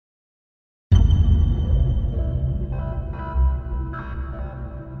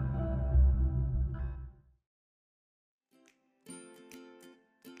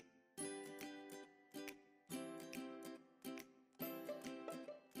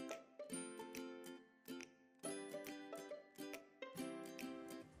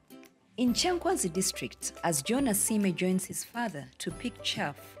In Changkwanzi district, as John Asime joins his father to pick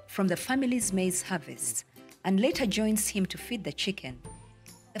chaff from the family's maize harvest and later joins him to feed the chicken,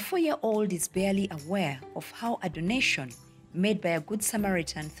 the 4-year-old is barely aware of how a donation made by a Good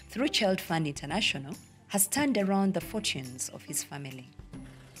Samaritan through Child Fund International has turned around the fortunes of his family.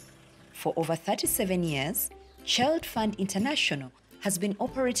 For over 37 years, Child Fund International has been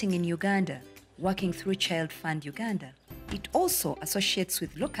operating in Uganda, working through Child Fund Uganda. It also associates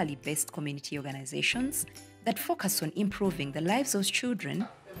with locally based community organizations that focus on improving the lives of children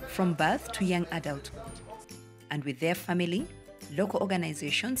from birth to young adulthood, and with their family, local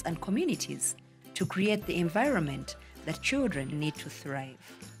organizations and communities to create the environment that children need to thrive.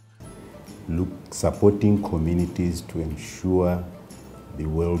 Supporting communities to ensure the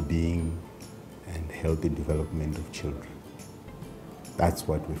well-being and healthy development of children. That's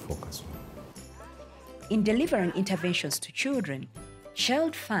what we focus on. In delivering interventions to children,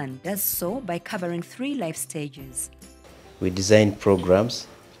 Child Fund does so by covering 3 life stages. We design programs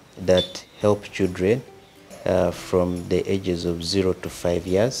that help children from the ages of 0 to 5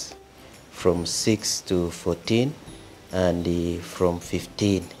 years, from 6 to 14, and from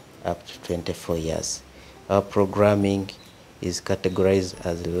 15 up to 24 years. Our programming is categorized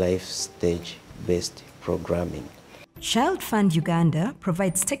as life stage-based programming. Child Fund Uganda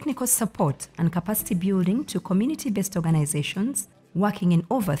provides technical support and capacity building to community-based organizations working in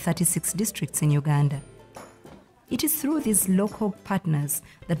over 36 districts in Uganda. It is through these local partners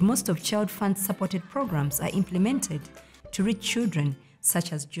that most of Child Fund-supported programs are implemented to reach children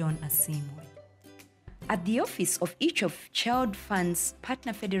such as John Asime. At the office of each of Child Fund's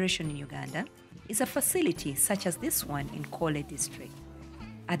partner federation in Uganda is a facility such as this one in Kole district.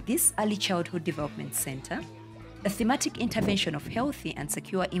 At this Early Childhood Development Center, the thematic intervention of healthy and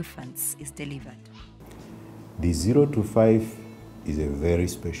secure infants is delivered. The 0 to 5 is a very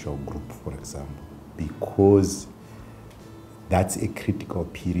special group, for example, because that's a critical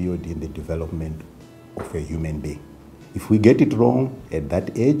period in the development of a human being. If we get it wrong at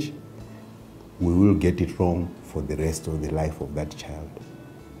that age, we will get it wrong for the rest of the life of that child.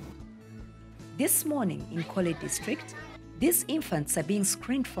 This morning in Kole district, these infants are being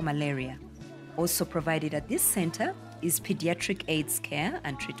screened for malaria. Also provided at this center is pediatric AIDS care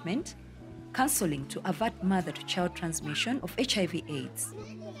and treatment, counseling to avert mother-to-child transmission of HIV/AIDS.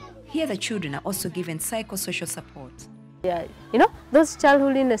 Here the children are also given psychosocial support. Yeah, those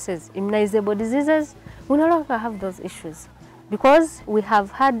childhood illnesses, immunizable diseases, we no longer have those issues because we have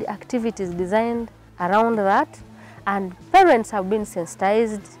had activities designed around that, and parents have been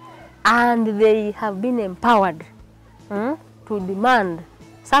sensitized and they have been empowered to demand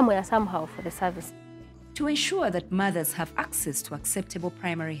somewhere, somehow for the service. To ensure that mothers have access to acceptable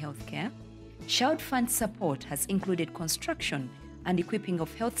primary health care, Child Fund support has included construction and equipping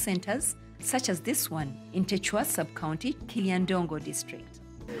of health centers such as this one in Techua Sub-County, Kilyandongo district.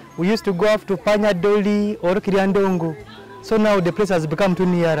 We used to go up to Panyadoli or Kilyandongo, so now the place has become too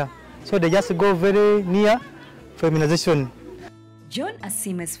nearer, so they just go very near for immunization. John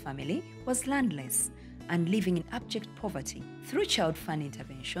Asime's family was landless and living in abject poverty. Through Child Fund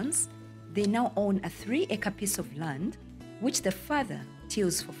interventions, they now own a 3-acre piece of land, which the father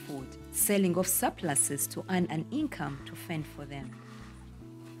tills for food, selling off surpluses to earn an income to fend for them.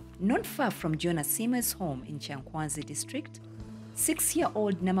 Not far from John Asime's home in Changkwanzi district,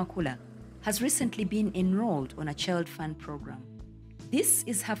 6-year-old Namakula has recently been enrolled on a Child Fund program. This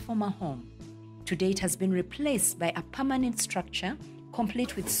is her former home. Today it has been replaced by a permanent structure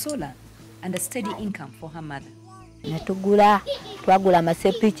complete with solar and a steady income for her mother. Twagula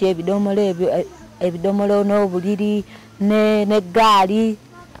amasepiki ebidomolo n'obuliri n'eggaali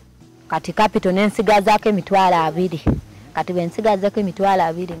kati kapito n'ensigazaako emitwalo 2 kati bwe nsigazaako emitwalo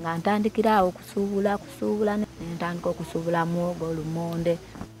 2 nga ntandikira awo kusuubula ntandika okusuubula muwogo olumonde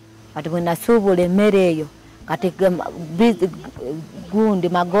kati bwe nasuubula emmere eyo kati gundi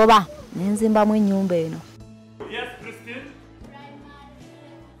magoba nenzimbamu ennyumba eno. Yes, Christine.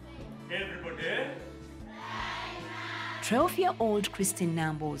 Everybody. 12-year-old Christine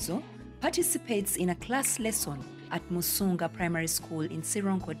Nambozo participates in a class lesson at Musunga Primary School in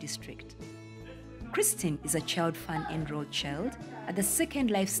Sironko district. Christine is a Child Fund enrolled child at the 2nd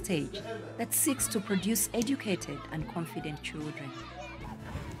life stage that seeks to produce educated and confident children.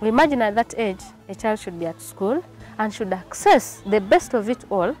 We imagine at that age, a child should be at school and should access the best of it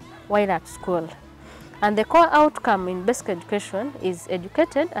all while at school. And the core outcome in basic education is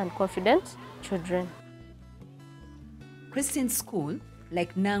educated and confident children. Christine's school,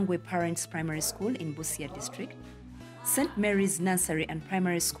 like Nangwe Parents Primary School in Busia district, St. Mary's Nursery and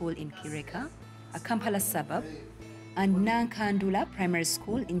Primary School in Kireka, a Kampala suburb, and Nankandula Primary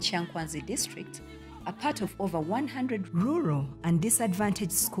School in Kyankwanzi District are part of over 100 rural and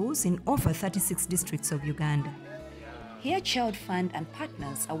disadvantaged schools in over 36 districts of Uganda. Here, Child Fund and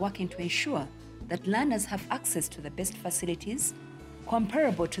partners are working to ensure that learners have access to the best facilities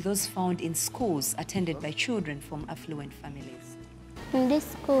comparable to those found in schools attended by children from affluent families. In this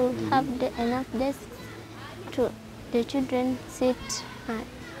school, have enough desks to the children sit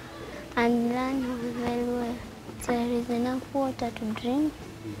and learn very well. There is enough water to drink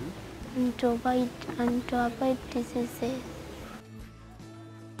and to avoid diseases.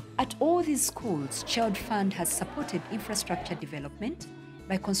 At all these schools, Child Fund has supported infrastructure development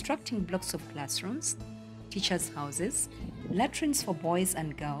by constructing blocks of classrooms, teachers' houses, latrines for boys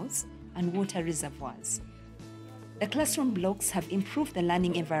and girls, and water reservoirs. The classroom blocks have improved the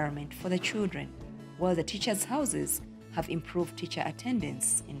learning environment for the children, while the teachers' houses have improved teacher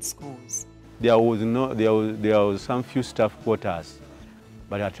attendance in schools. There was some few staff quarters,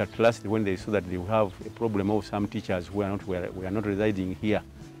 but at last, when they saw that they have a problem of some teachers who are not residing here,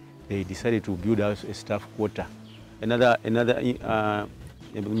 they decided to build us a staff quarter. Another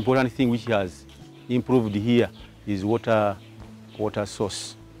important thing which has improved here is water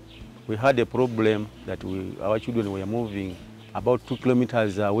source. We had a problem that our children were moving about 2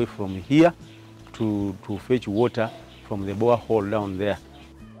 kilometers away from here to fetch water from the borehole down there.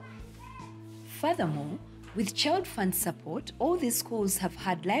 Furthermore, with Child Fund support, all these schools have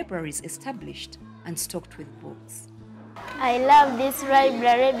had libraries established and stocked with books. I love this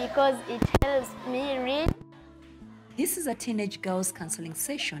library because it helps me read. This is a teenage girls' counseling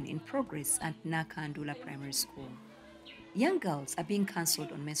session in progress at Nakandula Primary School. Young girls are being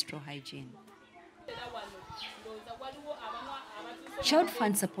counseled on menstrual hygiene. Child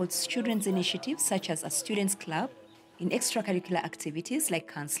Fund supports children's initiatives such as a students' club in extracurricular activities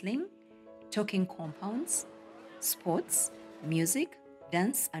like counseling, talking compounds, sports, music,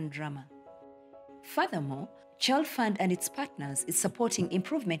 dance, and drama. Furthermore, Child Fund and its partners is supporting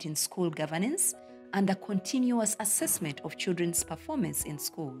improvement in school governance and a continuous assessment of children's performance in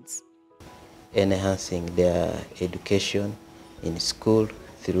schools. Enhancing their education in school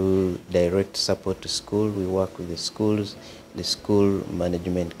through direct support to school. We work with the schools, the school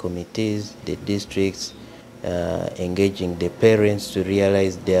management committees, the districts, engaging the parents to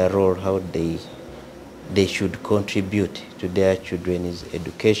realize their role, how they should contribute to their children's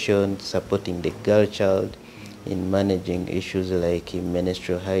education, supporting the girl child in managing issues like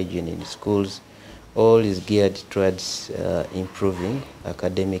menstrual hygiene in schools. All is geared towards improving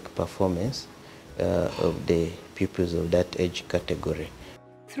academic performance of the pupils of that age category.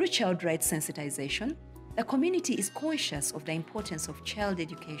 Through child rights sensitization, the community is conscious of the importance of child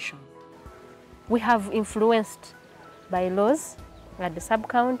education. We have influenced by laws at the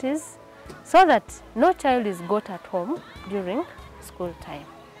sub-counties so that no child is got at home during school time.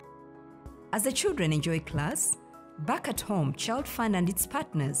 As the children enjoy class, back at home, Child Fund and its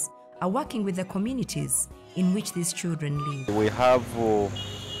partners are working with the communities in which these children live. We have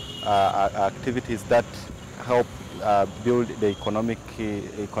activities that help build the economic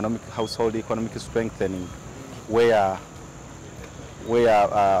household economic strengthening, where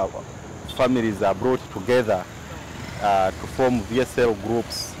families are brought together to form VSL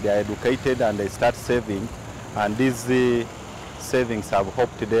groups. They are educated and they start saving, and these savings have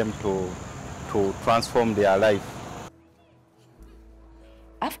helped them to transform their life.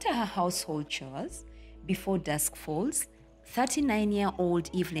 After her household chores, before dusk falls, 39-year-old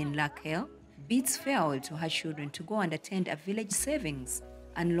Evelyn Lakel bids farewell to her children to go and attend a village savings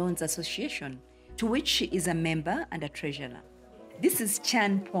and loans association, to which she is a member and a treasurer. This is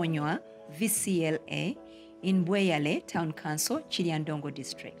Chan Ponywa, VCLA, in Bweyale Town Council, Chiliandongo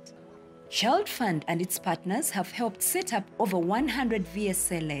District. Child Fund and its partners have helped set up over 100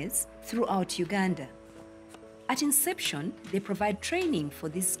 VSLAs throughout Uganda. At inception, they provide training for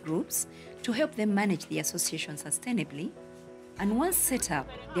these groups to help them manage the association sustainably, and once set up,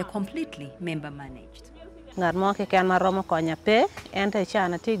 they are completely member managed. Ngarmo ke kan maromo konya pe ente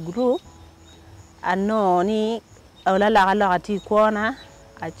chana ti group ano ni awla la ti kona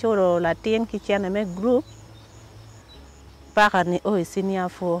achoro latin ki chana me group para ni o senior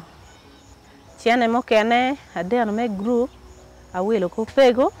fo chana mo kene adeno me group awilo ko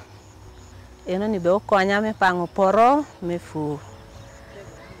pego eno ni be konya me pango poro me fu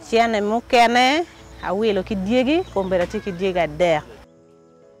chana mo kene awilo ki diegi komberati ki diega der.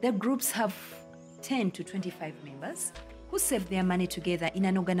 The groups have 10 to 25 members who save their money together in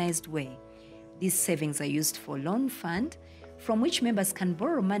an organized way. These savings are used for loan fund, from which members can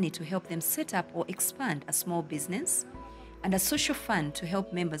borrow money to help them set up or expand a small business, and a social fund to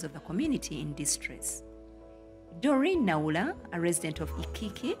help members of the community in distress. Doreen Naula, a resident of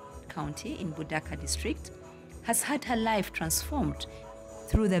Ikiki County in Budaka district, has had her life transformed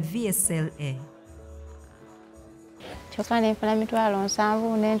through the VSLA. Kyokka nenfuna mitwalo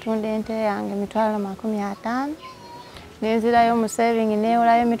 7 nentunda ente yange mitwalo 50 nenzirayo mu saving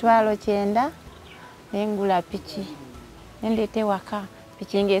neewolayo mitwalo 9 nengula piki nendeeta ewaka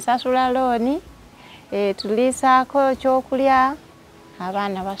piki ng'esasula looni tuliisaako kyokulya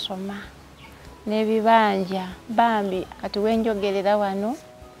abaana basoma n'ebibanja bambi kati wenjogerera wano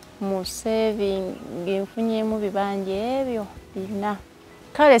mu saving nfunyeemu bibanja ebyo 4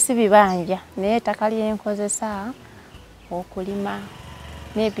 kale si bibanja naye ettaka lyenkozesa okulima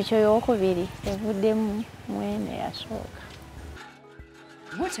n'epiki ey'okubiri evuddemu mwene yasooka.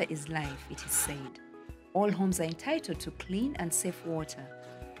 Water is life, it is said. All homes are entitled to clean and safe water.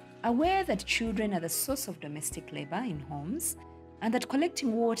 Aware that children are the source of domestic labor in homes and that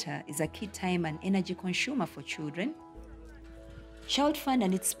collecting water is a key time and energy consumer for children, Child Fund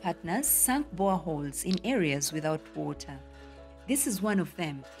and its partners sank boreholes in areas without water. This is one of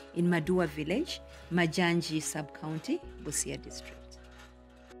them in Madua village, Majanji sub-county, Busia district.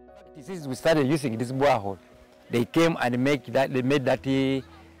 Since we started using this borehole, they came and they made that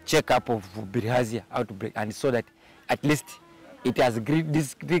check-up of bilharzia outbreak and saw that at least it has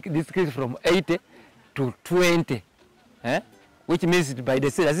decreased from 80 to 20, which means by the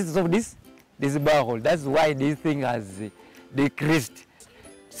assistance of this borehole, that's why this thing has decreased.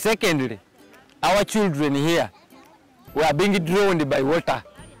 Secondly, our children here were being drowned by water,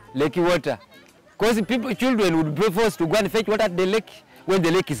 lake water. Because children would be forced to go and fetch water at the lake when the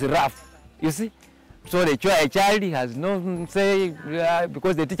lake is rough, you see. So a child has no say,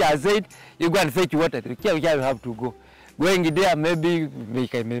 because the teacher has said, you go and fetch water, the child will have to go. Going there, maybe we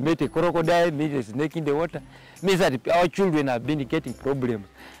can meet a crocodile, meet a snake in the water, means that our children have been getting problems.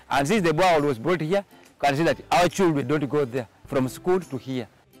 And since the borehole was brought here, you can see that our children don't go there from school to here.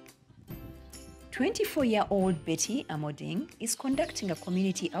 24-year-old Betty Amoding is conducting a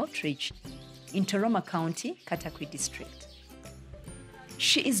community outreach in Toroma County, Katakwi district.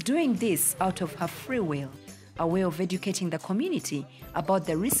 She is doing this out of her free will, a way of educating the community about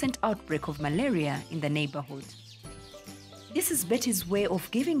the recent outbreak of malaria in the neighborhood. This is Betty's way of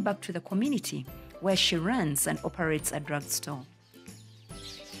giving back to the community, where she runs and operates a drugstore.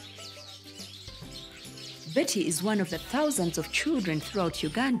 Betty is one of the thousands of children throughout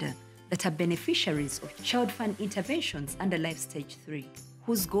Uganda that are beneficiaries of Child Fund interventions under Life Stage 3,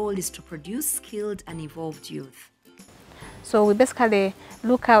 whose goal is to produce skilled and evolved youth. So we basically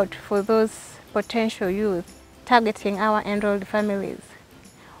look out for those potential youth, targeting our enrolled families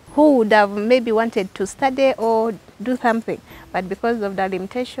who would have maybe wanted to study or do something, but because of the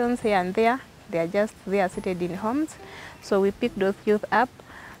limitations here and there, they are just there seated in homes. So we pick those youth up,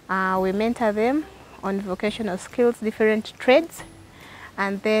 we mentor them on vocational skills, different trades,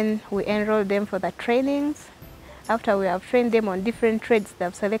 and then we enroll them for the trainings. After we have trained them on different trades they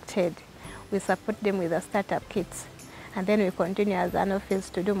have selected, we support them with the startup kits. And then we continue as an office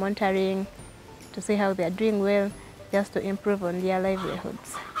to do monitoring, to see how they are doing well, just to improve on their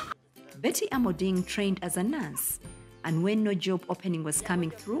livelihoods. Betty Amoding trained as a nurse, and when no job opening was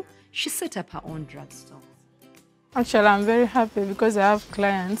coming through, she set up her own drugstore. Actually, I'm very happy because I have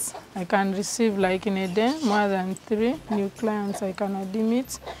clients. I can receive, like in a day, more than 3 new clients I can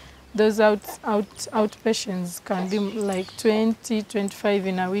admit. Those outpatients can be like 20, 25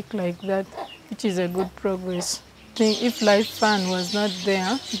 in a week like that, which is a good progress. I think if Life Fund was not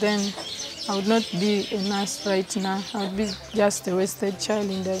there, then I would not be a nurse right now. I would be just a wasted child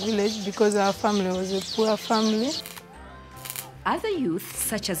in the village because our family was a poor family. Other youth,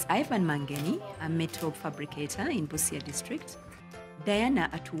 such as Ivan Mangeni, a metal fabricator in Busia district, Diana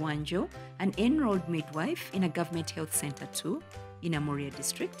Atuwanjo, an enrolled midwife in a government health center too, in Amuria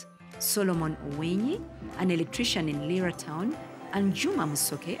district, Solomon Owenyi, an electrician in Lira town, and Juma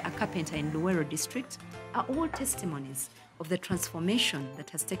Musoke, a carpenter in Luwero district, are all testimonies of the transformation that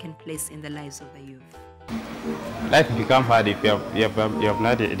has taken place in the lives of the youth. Life becomes hard if you have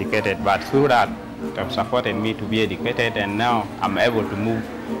not educated, but through that, it has supported me to be educated, and now I'm able to move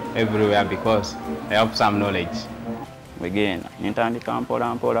everywhere because I have some knowledge. Again, nintandika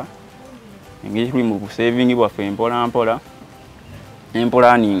mpola mpola, engeri tuli mu saving bwaffe mpola mpola,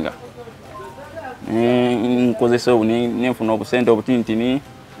 empola ninga. Nkozesa nenfuna obusente obutinitini,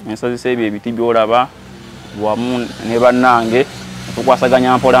 nsozesa ebyo ebiti byolaba wamu ne bannange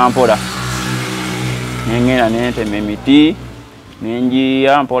tukwasaganya mpola mpola. Nengera nentema emiti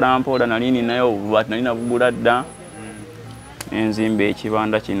nenjiya mpola mpola nali ninayo obulwadde nali nabugula dda nenzimba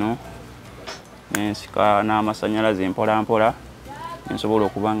ekibanda kino nensika n'amasannyalaze mpola mpola nsobola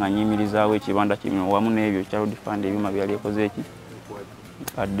okuba nga nnyimirizaawo ekibanda kino wamu n'ebyo Child Fund ebyuma byali ekoze eki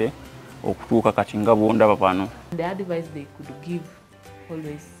kadde okutuuka kati nga bwondaba pano. The advice they could give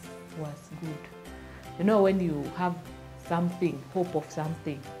always was good. You know, when you have something, hope of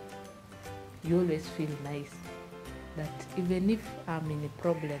something, you always feel nice that even if I'm in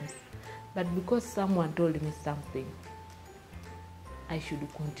problems, but because someone told me something, I should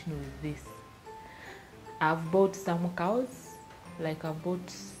continue with this. I've bought some cows, like I've bought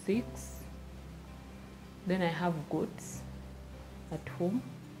 6. Then I have goats at home.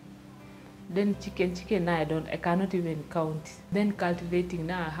 Then chicken now I cannot even count. Then cultivating,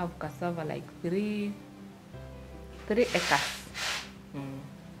 now I have cassava like 3 acres.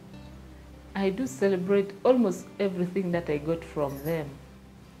 I do celebrate almost everything that I got from them.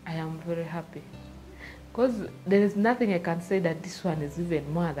 I am very happy because there is nothing I can say that this one is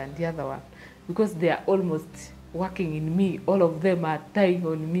even more than the other one, because they are almost working in me. All of them are tying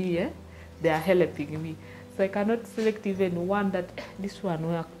on me. They are helping me. So I cannot select even one that this one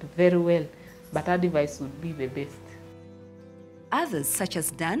worked very well, but advice would be the best. Others, such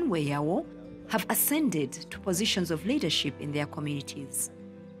as Dan Weyawo, have ascended to positions of leadership in their communities.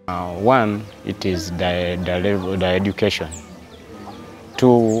 One, it is the education.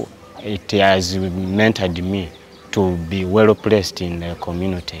 2, it has mentored me to be well placed in the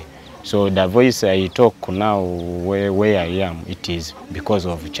community. So the voice I talk now where I am, it is because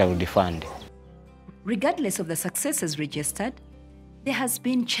of Child Fund. Regardless of the successes registered, there has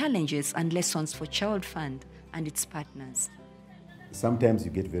been challenges and lessons for Child Fund and its partners. Sometimes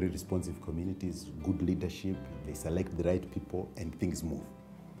you get very responsive communities, good leadership, they select the right people and things move.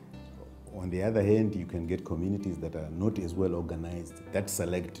 On the other hand, you can get communities that are not as well organized, that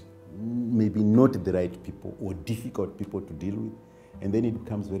select maybe not the right people or difficult people to deal with, and then it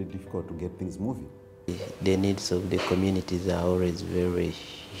becomes very difficult to get things moving. The needs of the communities are always very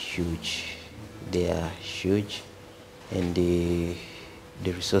huge. They are huge, and the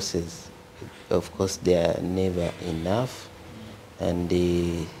resources, of course, they are never enough, and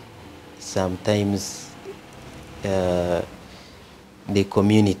sometimes the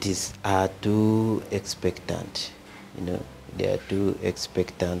communities are too expectant, they are too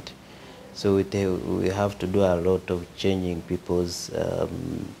expectant. So we have to do a lot of changing people's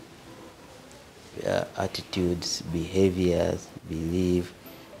attitudes, behaviors,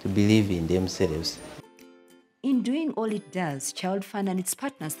 to believe in themselves. In doing all it does, Child Fund and its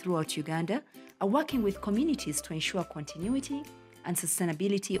partners throughout Uganda are working with communities to ensure continuity and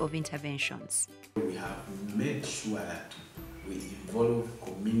sustainability of interventions. We have made sure that we involve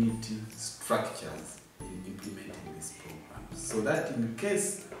community structures in implementing this program, so that in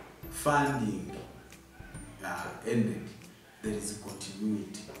case funding ended, there is a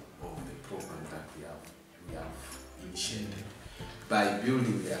continuity of the program that we have initiated. By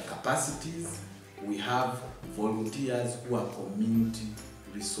building their capacities, we have volunteers who are community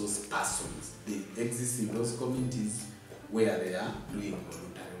resource persons. They exist in those communities where they are doing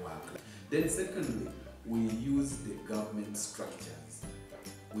voluntary work. Then secondly, we use the government structures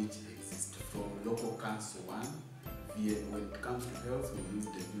which exist from local council one. When it comes to health, we use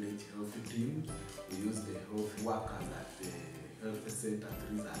the village health teams, we use the health workers at the health center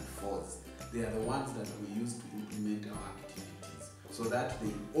 3s and 4s. They are the ones that we use to implement our activities, so that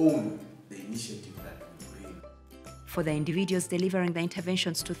they own the initiative that we bring. For the individuals delivering the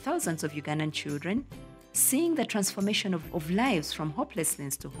interventions to thousands of Ugandan children, seeing the transformation of lives from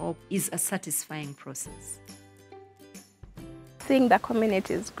hopelessness to hope is a satisfying process. Seeing the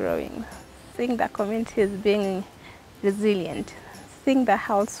community is growing, seeing the community is being resilient, seeing the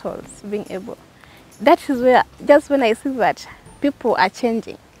households being able. That is where, just when I see that people are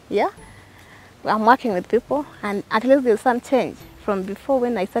changing, I'm working with people and at least there's some change from before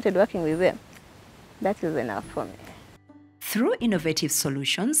when I started working with them. That is enough for me. Through innovative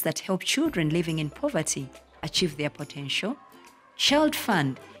solutions that help children living in poverty achieve their potential, Child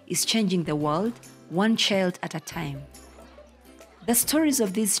Fund is changing the world one child at a time. The stories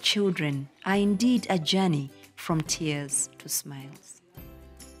of these children are indeed a journey from tears to smiles.